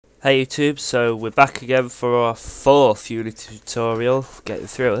Hey YouTube, so we're back again for our fourth Unity tutorial, getting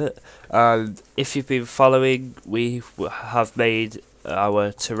through it, and if you've been following, we have made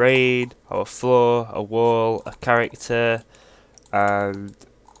our terrain, our floor, a wall, a character, and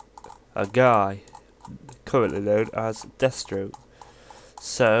a guy, currently known as Deathstroke.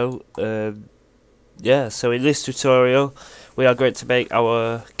 So, yeah, so in this tutorial, we are going to make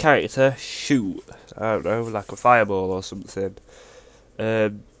our character shoot, I don't know, like a fireball or something.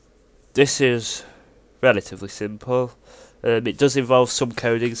 This is relatively simple. It does involve some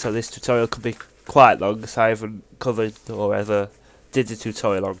coding, so this tutorial could be quite long because I haven't covered or ever did a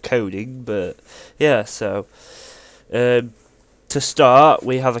tutorial on coding. But yeah, so um, to start,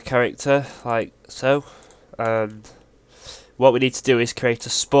 we have a character like so, and what we need to do is create a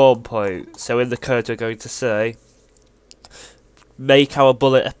spawn point. So in the code, we're going to say make our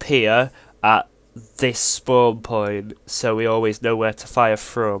bullet appear at this spawn point, so we always know where to fire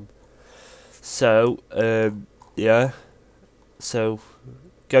from. So yeah. So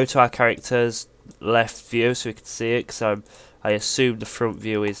go to our character's left view so we can see it, because I assume the front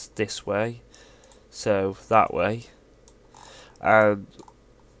view is this way, so that way, and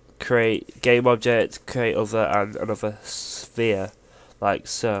create game object, create other, and another sphere, like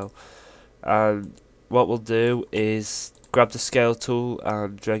so. And what we'll do is grab the scale tool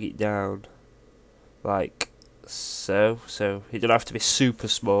and drag it down, like so. So it don't have to be super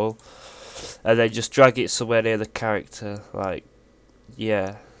small, and then just drag it somewhere near the character, like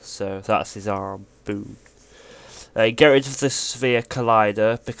yeah. So that's his arm. Boom. Get rid of the sphere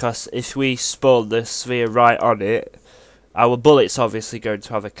collider, because if we spawn the sphere right on it, our bullet's obviously going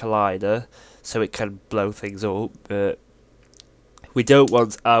to have a collider, so it can blow things up, but we don't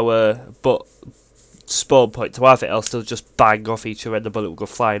want our spawn point to have it, else they'll just bang off each other and the bullet will go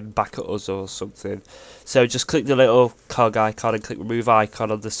flying back at us or something. So just click the little cog icon and click remove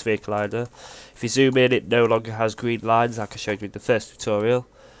icon on the sphere collider. If you zoom in, it no longer has green lines like I showed you in the first tutorial.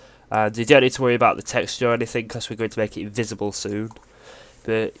 And you don't need to worry about the texture or anything, because we're going to make it invisible soon.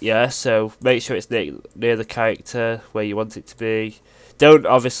 But yeah, so make sure it's near the character where you want it to be. Don't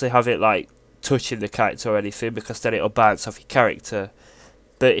obviously have it like touching the character or anything, because then it'll bounce off your character.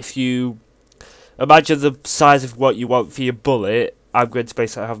 But if you imagine the size of what you want for your bullet, I'm going to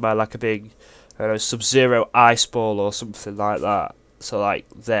basically have mine like a big, I don't know, Sub-Zero ice ball or something like that. So like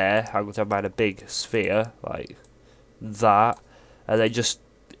there, I'm going to have mine a big sphere, like that. And then just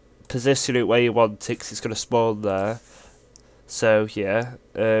position it where you want it, 'cause it's going to spawn there. So yeah,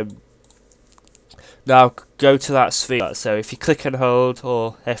 now go to that sphere. So if you click and hold,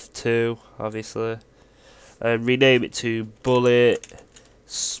 or F2 obviously, and rename it to bullet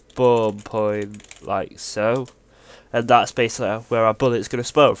spawn point, like so, and that's basically where our bullet's going to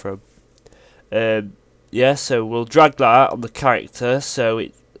spawn from. Yeah, so we'll drag that on the character, so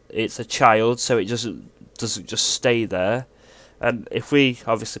it's a child, so it doesn't just stay there. And if we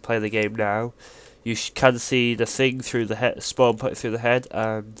obviously play the game now, you can see the thing through the head, spawn point through the head,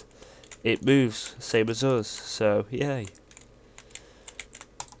 and it moves, same as us. So yay.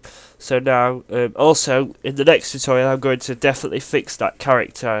 So now, also in the next tutorial, I'm going to definitely fix that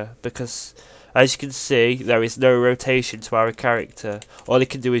character, because as you can see, there is no rotation to our character. All he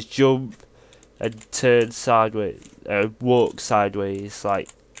can do is jump and turn sideways, walk sideways, like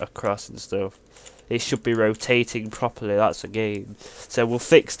across and stuff. It should be rotating properly, that's a game. So we'll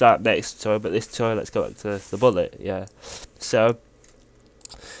fix that next tutorial, but this tutorial, let's go back to the bullet, yeah. So,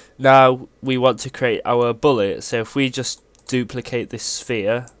 now we want to create our bullet, so if we just duplicate this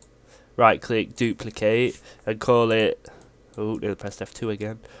sphere, right click, duplicate, and call it, oh, nearly pressed F2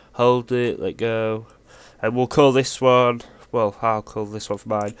 again, hold it, let go, and we'll call this one, well, I'll call this one for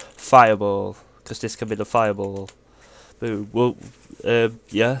mine, Fireball, because this can be the Fireball. Boom. Well,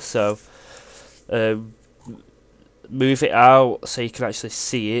 yeah, so move it out so you can actually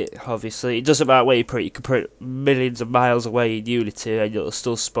see it. Obviously, it doesn't matter where you put it. You can put it millions of miles away in Unity and it'll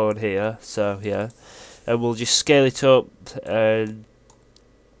still spawn here. So yeah, and we'll just scale it up and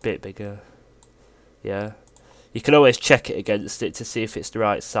a bit bigger. Yeah, you can always check it against it to see if it's the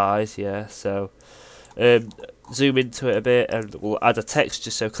right size. Yeah, so zoom into it a bit and we'll add a texture.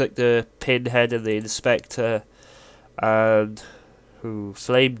 So click the pin head and the inspector, and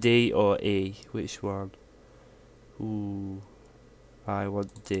flame D or E, which one? Ooh, I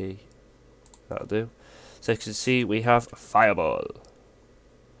want D. That'll do. So you can see we have a fireball.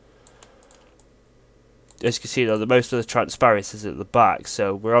 As you can see, though, the most of the transparency is at the back,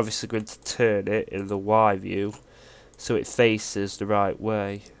 so we're obviously going to turn it in the Y view so it faces the right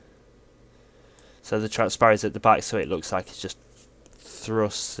way. So the transparency at the back, so it looks like it's just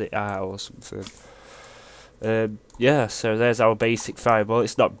thrusts it out or something. Yeah, so there's our basic fireball.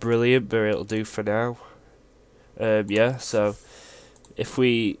 It's not brilliant, but it'll do for now. Yeah, so if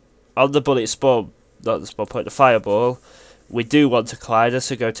we, on the bullet spawn, not the spawn point, the fireball, we do want a collider,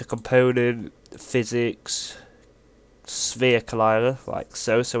 so go to component, physics, sphere collider, like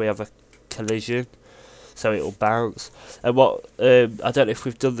so, so we have a collision, so it'll bounce. And what, I don't know if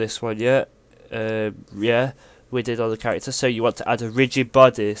we've done this one yet, yeah, we did on the character, so you want to add a rigid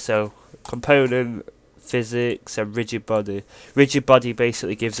body, so component, physics and rigid body. Rigid body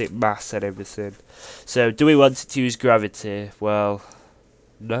basically gives it mass and everything. So do we want it to use gravity? Well,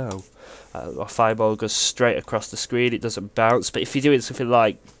 no. Our fireball goes straight across the screen, it doesn't bounce, but if you're doing something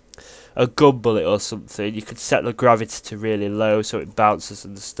like a gun bullet or something, you could set the gravity to really low so it bounces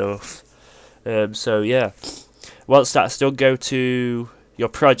and stuff. So yeah, once that's done, go to your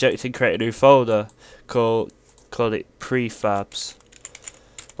project and create a new folder. Call it prefabs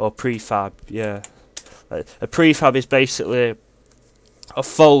or prefab. Yeah, a prefab is basically a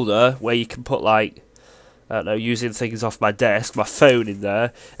folder where you can put, like, I don't know, using things off my desk, my phone in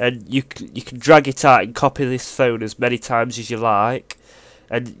there, and you can drag it out and copy this phone as many times as you like,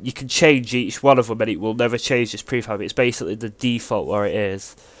 and you can change each one of them and it will never change this prefab. It's basically the default where it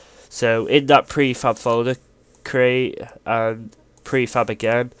is. So in that prefab folder, create and prefab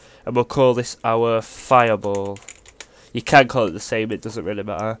again, and we'll call this our fireball. You can call it the same, it doesn't really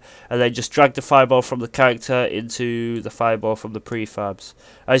matter. And then just drag the fireball from the character into the fireball from the prefabs.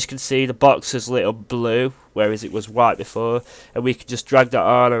 As you can see, the box is lit up blue, whereas it was white before. And we can just drag that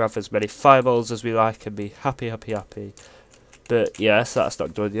on and have as many fireballs as we like and be happy, happy, happy. But yes, that's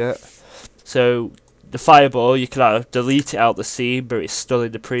not done yet. So the fireball, you can either delete it out the scene, but it's still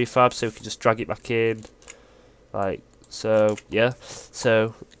in the prefab, so we can just drag it back in. Like so, yeah.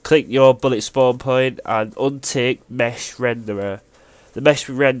 So click your bullet spawn point and untick mesh renderer. The mesh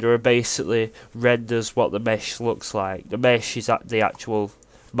renderer basically renders what the mesh looks like. The mesh is the actual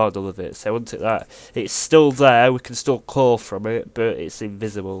model of it, so untick that. It's still there, we can still call from it, but it's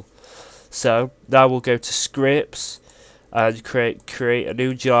invisible. So now we'll go to scripts and create a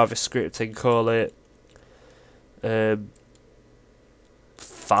new JavaScript and call it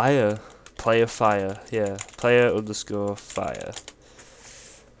player fire, yeah, player underscore fire.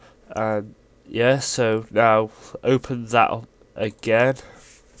 And yeah, so now open that up again,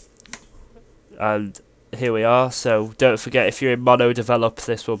 and here we are. So don't forget, if you're in mono develop,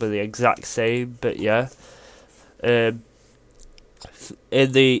 this will be the exact same, but yeah, in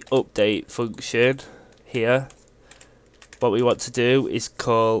the update function here, what we want to do is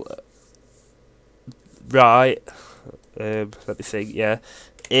call let me think, yeah,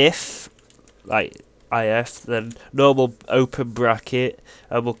 if, like if, then normal open bracket,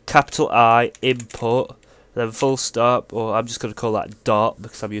 and we'll capital I input, then full stop, or I'm just going to call that dot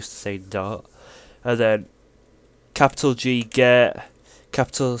because I'm used to saying dot, and then capital G get,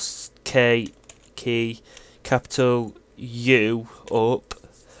 capital K key, capital U up.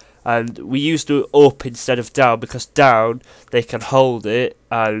 And we used to up instead of down because down they can hold it,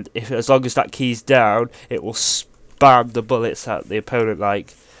 and if as long as that key's down, it will spam the bullets at the opponent.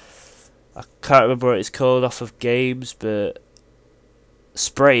 Like, I can't remember what it's called off of games, but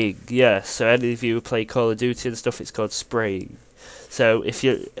spraying. Yeah. So any of you who play Call of Duty and stuff, it's called spraying. So if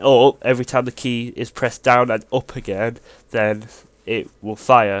you're up, every time the key is pressed down and up again, then it will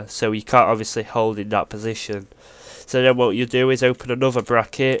fire. So you can't obviously hold in that position. So then what you do is open another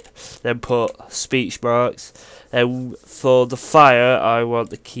bracket, then put speech marks, and for the fire I want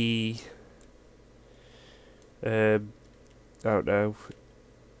the key, I don't know,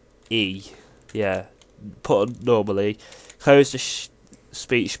 E, yeah, put on normally, close the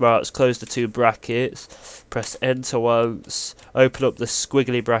speech marks, close the two brackets, press enter once, open up the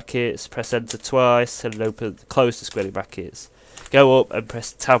squiggly brackets, press enter twice, and close the squiggly brackets. Go up and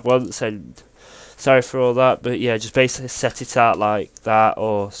press tab once, and sorry for all that, but yeah, just basically set it out like that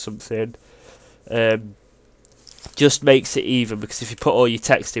or something. Just makes it even, because if you put all your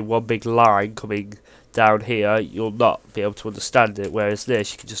text in one big line coming down here, you'll not be able to understand it, whereas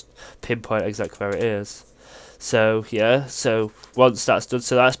this, you can just pinpoint exactly where it is. So yeah, so once that's done,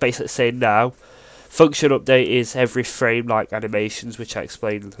 so that's basically saying now, function update is every frame, like animations, which I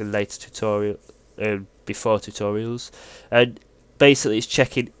explained in later tutorial, before tutorials, and basically it's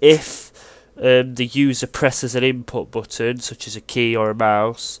checking if the user presses an input button, such as a key or a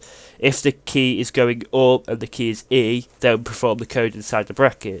mouse. If the key is going up and the key is E, then perform the code inside the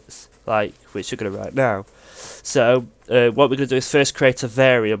brackets, like which you're going to write now. So what we're going to do is first create a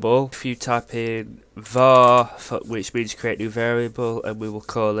variable. If you type in var, which means create new variable, and we will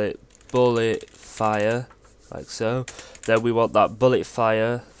call it bullet fire, like so. Then we want that bullet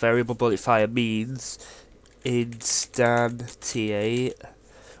fire, variable bullet fire means instantiate,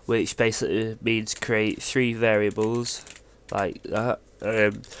 which basically means create 3 variables like that.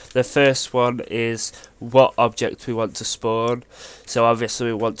 The first one is what object we want to spawn. So obviously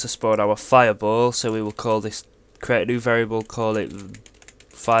we want to spawn our fireball, so we will create a new variable, call it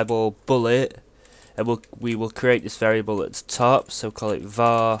fireball bullet, and we will create this variable at the top, so call it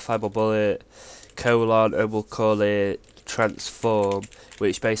var fireball bullet colon, and we'll call it transform,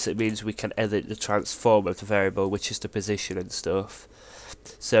 which basically means we can edit the transform of the variable, which is the position and stuff.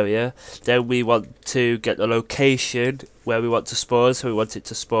 So yeah, then we want to get the location where we want to spawn, so we want it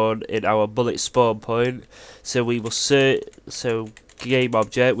to spawn in our bullet spawn point. So we will game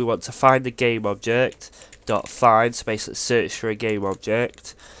object, we want to find the game object, dot find, so basically search for a game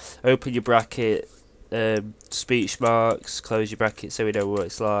object, open your bracket, speech marks, close your bracket so we know what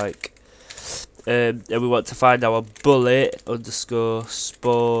it's like. And we want to find our bullet underscore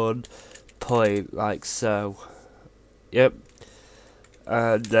spawn point, like so. Yep.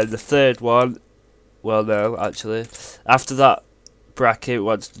 And then the third one, well no, actually, after that bracket we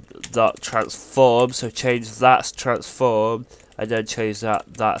want dot transform, so change that's transform, and then change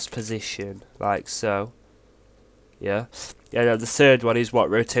that's position, like so. Yeah. And then the third one is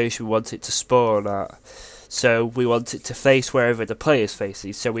what rotation we want it to spawn at. So we want it to face wherever the player is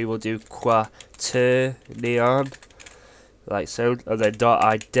facing, so we will do quaternion, like so, and then dot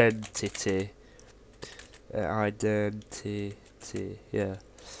identity. Yeah.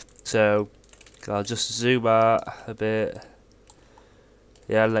 So I'll just zoom out a bit.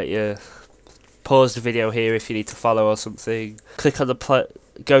 Yeah, I'll let you pause the video here if you need to follow or something. Click on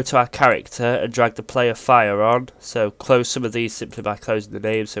go to our character and drag the player fire on. So close some of these simply by closing the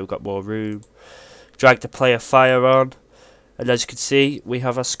name, so we've got more room. Drag the player fire on, and as you can see, we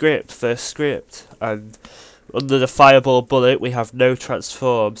have our first script, and under the fireball bullet we have no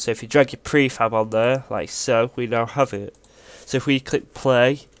transform, so if you drag your prefab on there, like so, we now have it. So if we click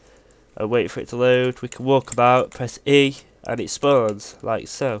play, and wait for it to load, we can walk about, press E, and it spawns, like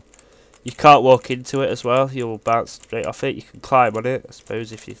so. You can't walk into it as well, you'll bounce straight off it. You can climb on it, I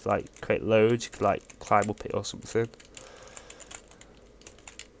suppose if you like create loads, you can like climb up it or something.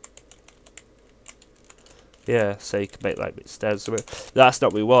 Yeah, so you can make like stairs or something. That's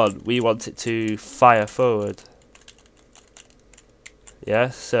not what we want it to fire forward.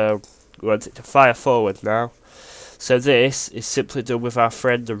 Yeah, so we want it to fire forward now. So this is simply done with our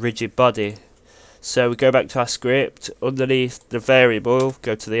friend the rigid body. So we go back to our script, underneath the variable,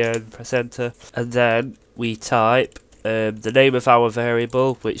 go to the end, press enter, and then we type the name of our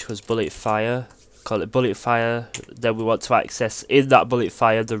variable, which was bullet fire, call it bullet fire. Then we want to access in that bullet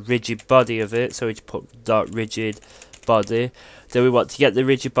fire the rigid body of it, so we just put dot rigid body. Then we want to get the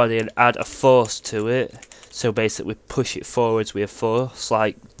rigid body and add a force to it, so basically we push it forwards with a force,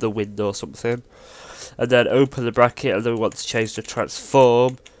 like the wind or something. And then open the bracket, and then we want to change the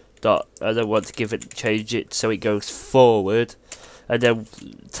transform dot, and then we want to change it so it goes forward, and then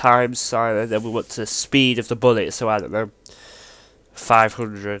times sign, and then we want the speed of the bullet, so I don't know,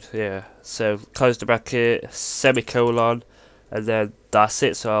 500. Yeah, so close the bracket, semicolon, and then that's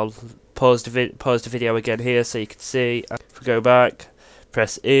it. So I'll pause the video again here so you can see. If we go back,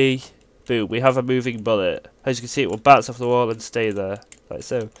 press E, boom, we have a moving bullet. As you can see, it will bounce off the wall and stay there, like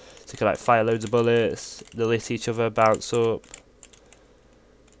so. So you can like fire loads of bullets, they'll hit each other, bounce up.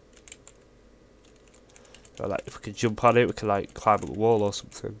 Or like if we can jump on it, we can like climb up the wall or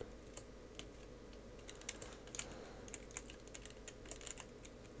something.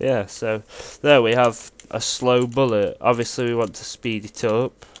 Yeah, so there we have a slow bullet. Obviously we want to speed it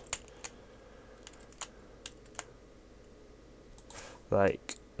up,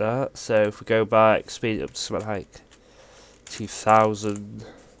 like that. So if we go back, speed it up to something like 2000,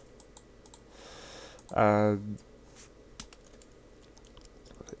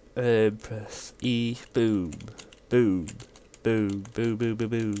 and press E, boom, boom, boom, boom, boom, boom,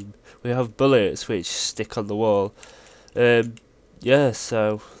 boom. We have bullets which stick on the wall. Yeah,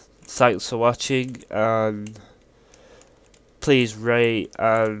 so thanks for watching, and please rate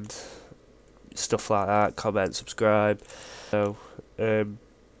and stuff like that, comment, subscribe. So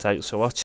thanks for watching.